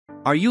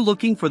Are you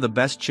looking for the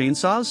best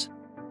chainsaws?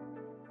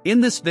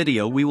 In this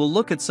video we will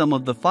look at some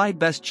of the 5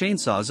 best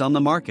chainsaws on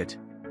the market.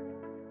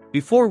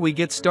 Before we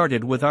get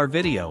started with our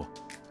video,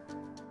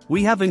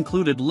 we have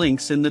included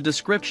links in the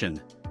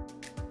description.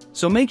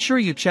 So make sure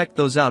you check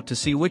those out to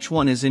see which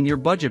one is in your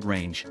budget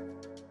range.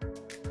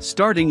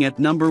 Starting at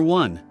number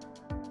 1.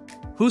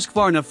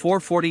 Husqvarna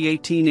 440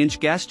 18-inch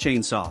gas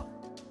chainsaw.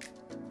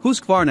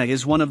 Husqvarna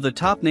is one of the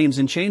top names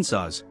in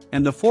chainsaws,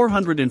 and the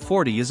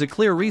 440 is a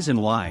clear reason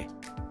why.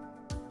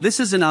 This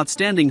is an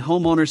outstanding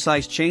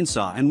homeowner-sized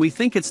chainsaw, and we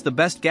think it's the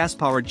best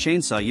gas-powered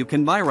chainsaw you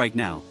can buy right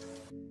now.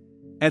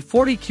 At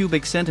 40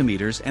 cubic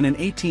centimeters and an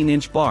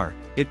 18-inch bar,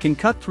 it can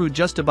cut through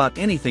just about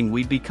anything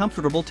we'd be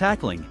comfortable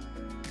tackling.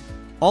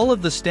 All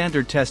of the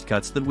standard test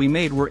cuts that we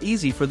made were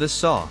easy for this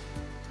saw.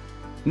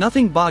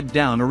 Nothing bogged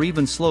down or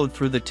even slowed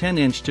through the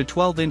 10-inch to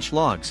 12-inch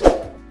logs.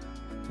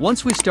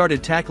 Once we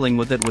started tackling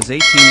with it was 18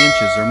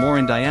 inches or more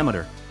in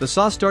diameter, the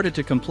saw started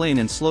to complain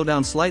and slow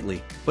down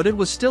slightly, but it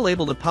was still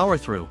able to power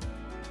through.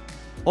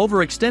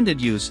 Over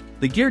extended use,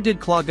 the gear did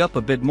clog up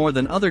a bit more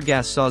than other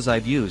gas saws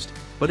I've used,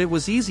 but it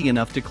was easy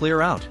enough to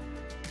clear out.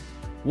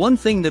 One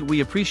thing that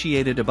we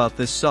appreciated about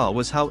this saw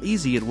was how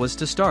easy it was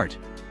to start.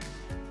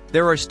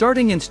 There are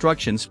starting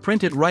instructions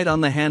printed right on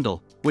the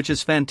handle, which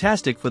is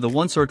fantastic for the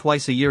once or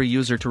twice a year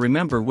user to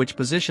remember which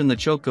position the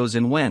choke goes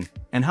in when,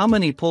 and how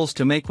many pulls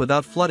to make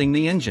without flooding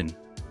the engine.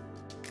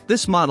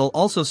 This model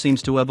also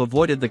seems to have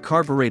avoided the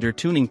carburetor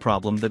tuning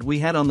problem that we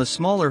had on the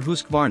smaller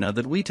Husqvarna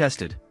that we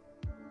tested.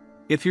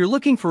 If you're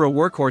looking for a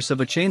workhorse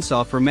of a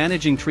chainsaw for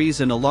managing trees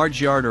in a large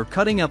yard or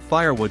cutting up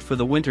firewood for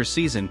the winter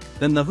season,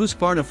 then the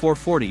Husqvarna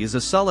 440 is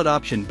a solid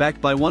option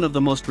backed by one of the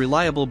most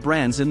reliable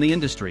brands in the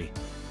industry.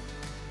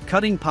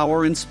 Cutting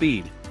power and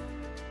speed.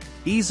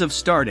 Ease of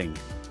starting.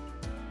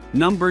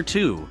 Number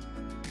 2.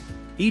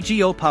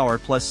 EGO Power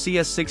Plus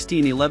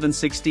CS16 11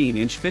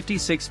 16-inch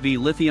 56V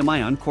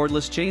Lithium-ion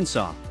Cordless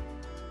Chainsaw.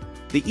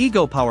 The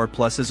EGO Power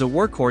Plus is a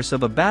workhorse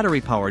of a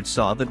battery-powered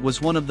saw that was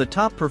one of the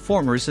top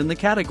performers in the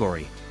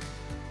category.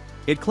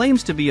 It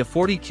claims to be a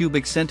 40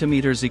 cubic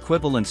centimeters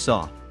equivalent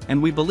saw,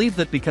 and we believe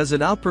that because it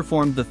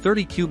outperformed the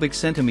 30 cubic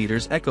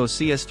centimeters Echo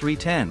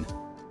CS310.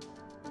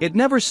 It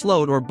never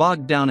slowed or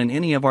bogged down in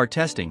any of our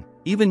testing,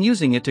 even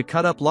using it to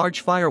cut up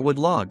large firewood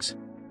logs.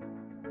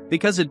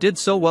 Because it did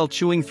so well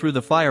chewing through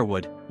the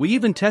firewood, we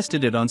even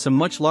tested it on some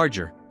much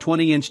larger,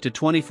 20-inch to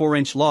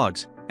 24-inch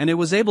logs, and it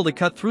was able to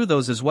cut through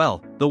those as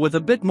well, though with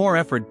a bit more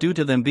effort due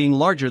to them being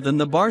larger than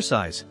the bar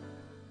size.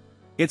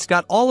 It's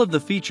got all of the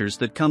features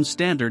that come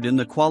standard in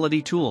the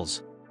quality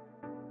tools.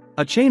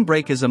 A chain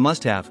brake is a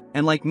must-have,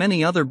 and like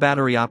many other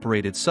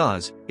battery-operated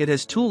saws, it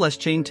has toolless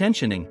chain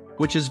tensioning,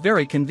 which is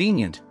very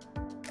convenient.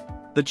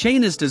 The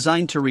chain is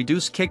designed to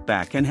reduce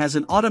kickback and has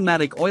an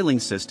automatic oiling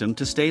system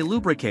to stay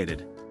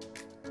lubricated.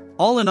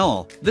 All in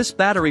all, this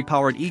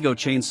battery-powered EGO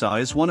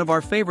chainsaw is one of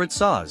our favorite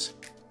saws.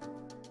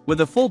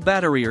 With a full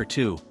battery or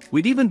two,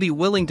 we'd even be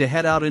willing to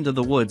head out into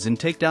the woods and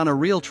take down a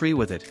real tree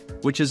with it,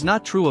 which is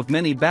not true of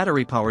many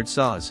battery-powered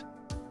saws.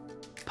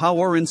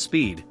 Power and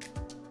speed.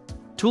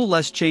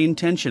 Toolless chain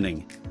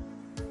tensioning.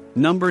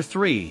 Number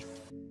 3.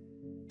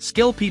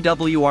 SKIL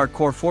PWR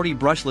Core 40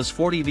 Brushless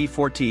 40V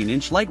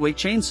 14-inch lightweight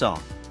chainsaw.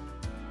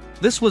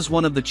 This was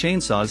one of the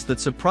chainsaws that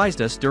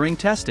surprised us during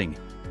testing.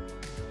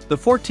 The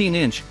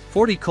 14-inch,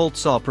 40-Colt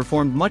saw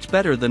performed much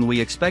better than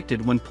we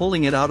expected when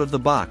pulling it out of the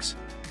box.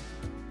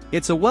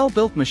 It's a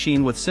well-built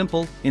machine with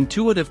simple,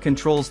 intuitive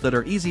controls that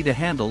are easy to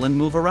handle and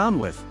move around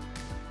with.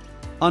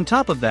 On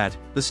top of that,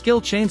 the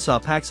SKIL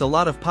chainsaw packs a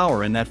lot of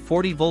power in that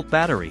 40-volt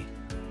battery.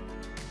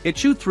 It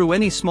chewed through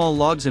any small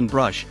logs and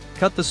brush,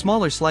 cut the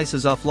smaller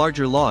slices off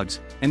larger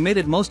logs, and made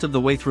it most of the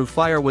way through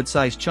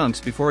firewood-sized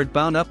chunks before it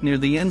bound up near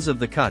the ends of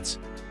the cuts.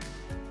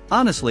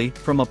 Honestly,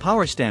 from a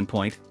power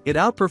standpoint, it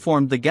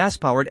outperformed the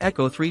gas-powered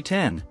Echo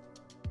 310.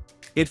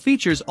 It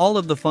features all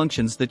of the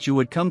functions that you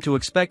would come to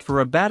expect for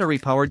a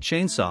battery-powered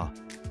chainsaw.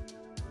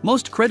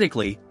 Most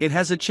critically, it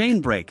has a chain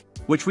brake,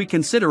 which we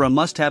consider a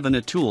must-have in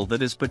a tool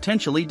that is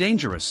potentially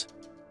dangerous.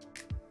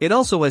 It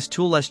also has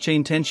toolless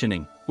chain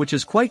tensioning, which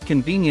is quite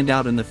convenient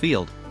out in the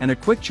field, and a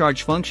quick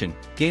charge function,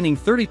 gaining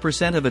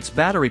 30% of its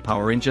battery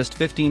power in just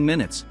 15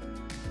 minutes.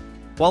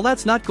 While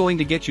that's not going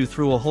to get you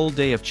through a whole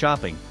day of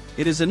chopping,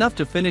 it is enough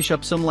to finish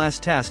up some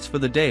last tasks for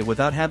the day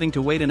without having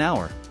to wait an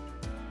hour.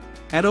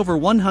 At over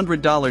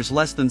 $100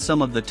 less than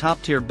some of the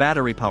top-tier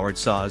battery-powered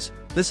saws,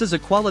 this is a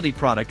quality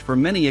product for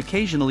many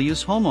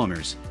occasional-use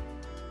homeowners.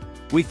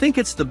 We think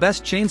it's the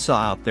best chainsaw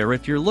out there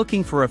if you're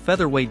looking for a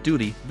featherweight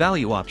duty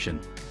value option.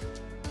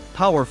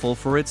 Powerful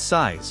for its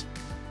size.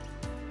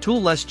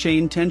 Toolless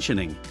chain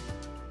tensioning.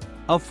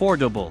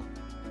 Affordable.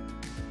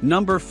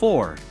 Number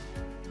 4.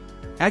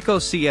 Echo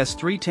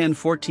CS310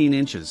 14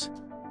 inches.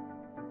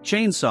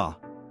 Chainsaw.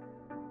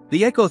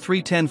 The Echo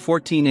 310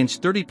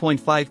 14-inch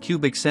 30.5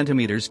 cubic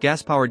centimeters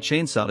gas-powered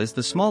chainsaw is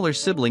the smaller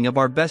sibling of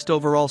our best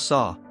overall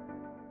saw.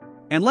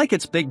 And like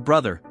its big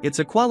brother, it's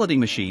a quality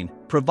machine,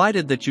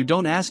 provided that you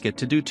don't ask it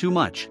to do too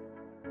much.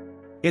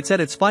 It's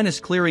at its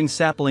finest clearing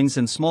saplings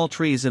and small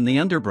trees in the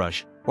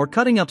underbrush, or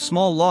cutting up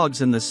small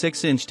logs in the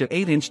 6-inch to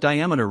 8-inch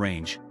diameter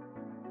range.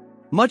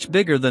 Much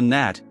bigger than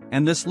that,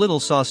 and this little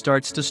saw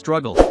starts to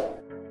struggle.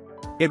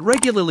 It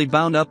regularly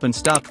bound up and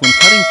stopped when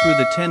cutting through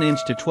the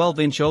 10-inch to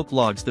 12-inch oak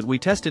logs that we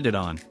tested it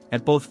on,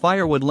 at both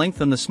firewood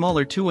length and the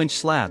smaller 2-inch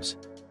slabs.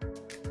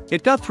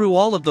 It got through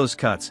all of those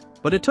cuts,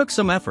 but it took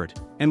some effort,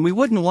 and we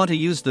wouldn't want to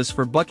use this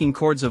for bucking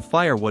cords of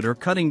firewood or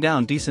cutting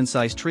down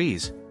decent-sized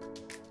trees.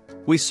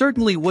 We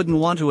certainly wouldn't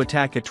want to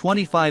attack a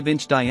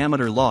 25-inch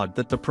diameter log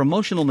that the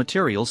promotional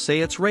materials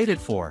say it's rated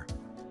for.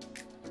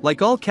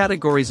 Like all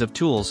categories of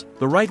tools,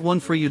 the right one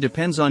for you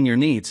depends on your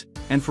needs,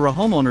 and for a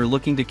homeowner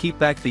looking to keep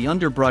back the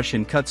underbrush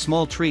and cut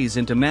small trees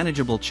into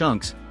manageable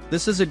chunks,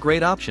 this is a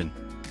great option.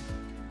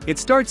 It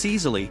starts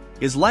easily,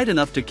 is light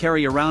enough to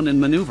carry around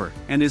and maneuver,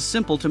 and is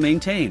simple to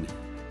maintain.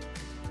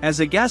 As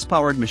a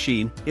gas-powered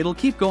machine, it'll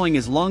keep going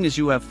as long as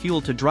you have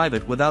fuel to drive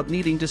it without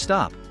needing to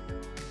stop.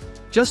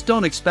 Just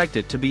don't expect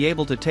it to be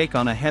able to take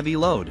on a heavy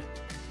load.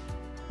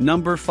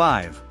 Number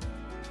 5.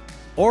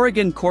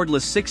 Oregon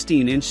Cordless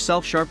 16-inch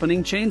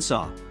Self-Sharpening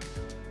Chainsaw.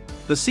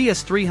 The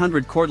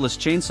CS300 cordless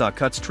chainsaw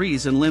cuts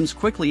trees and limbs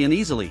quickly and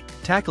easily,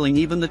 tackling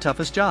even the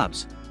toughest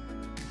jobs.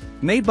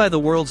 Made by the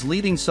world's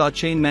leading saw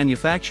chain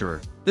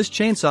manufacturer, this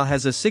chainsaw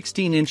has a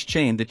 16-inch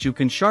chain that you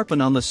can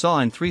sharpen on the saw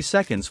in 3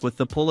 seconds with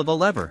the pull of a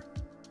lever.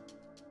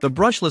 The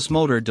brushless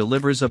motor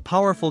delivers a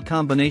powerful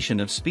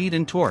combination of speed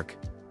and torque.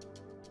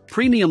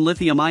 Premium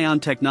lithium-ion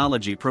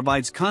technology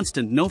provides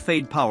constant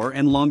no-fade power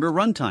and longer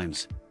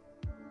runtimes.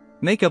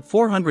 Make up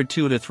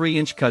 402 to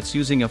 3-inch cuts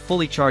using a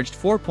fully charged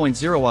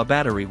 4.0Ah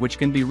battery which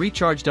can be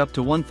recharged up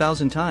to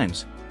 1,000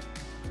 times.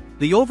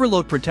 The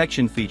overload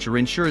protection feature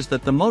ensures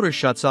that the motor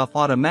shuts off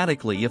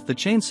automatically if the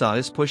chainsaw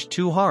is pushed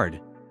too hard.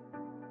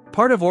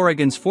 Part of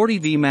Oregon's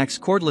 40V Max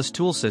cordless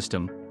tool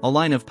system, a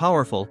line of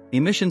powerful,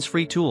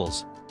 emissions-free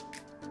tools.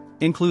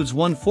 Includes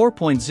one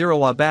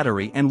 4.0Ah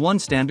battery and one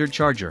standard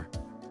charger.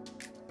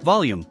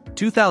 Volume,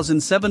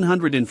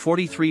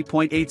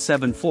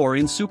 2743.874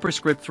 in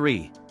superscript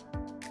 3.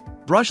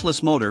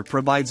 Brushless motor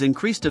provides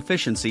increased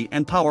efficiency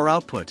and power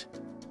output.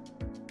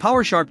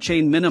 PowerSharp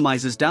chain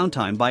minimizes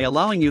downtime by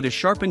allowing you to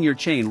sharpen your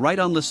chain right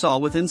on the saw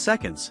within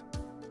seconds.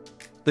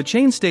 The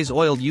chain stays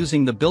oiled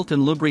using the built-in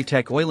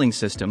Lubritech oiling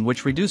system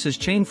which reduces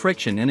chain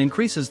friction and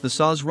increases the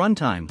saw's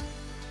runtime.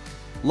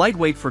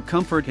 Lightweight for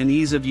comfort and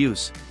ease of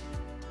use.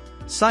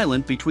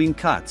 Silent between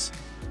cuts.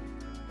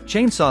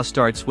 Chainsaw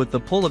starts with the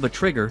pull of a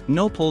trigger,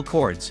 no pull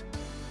cords.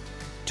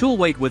 Tool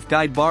weight with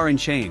guide bar and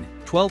chain,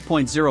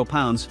 12.0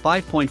 pounds,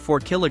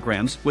 5.4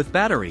 kilograms, with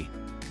battery.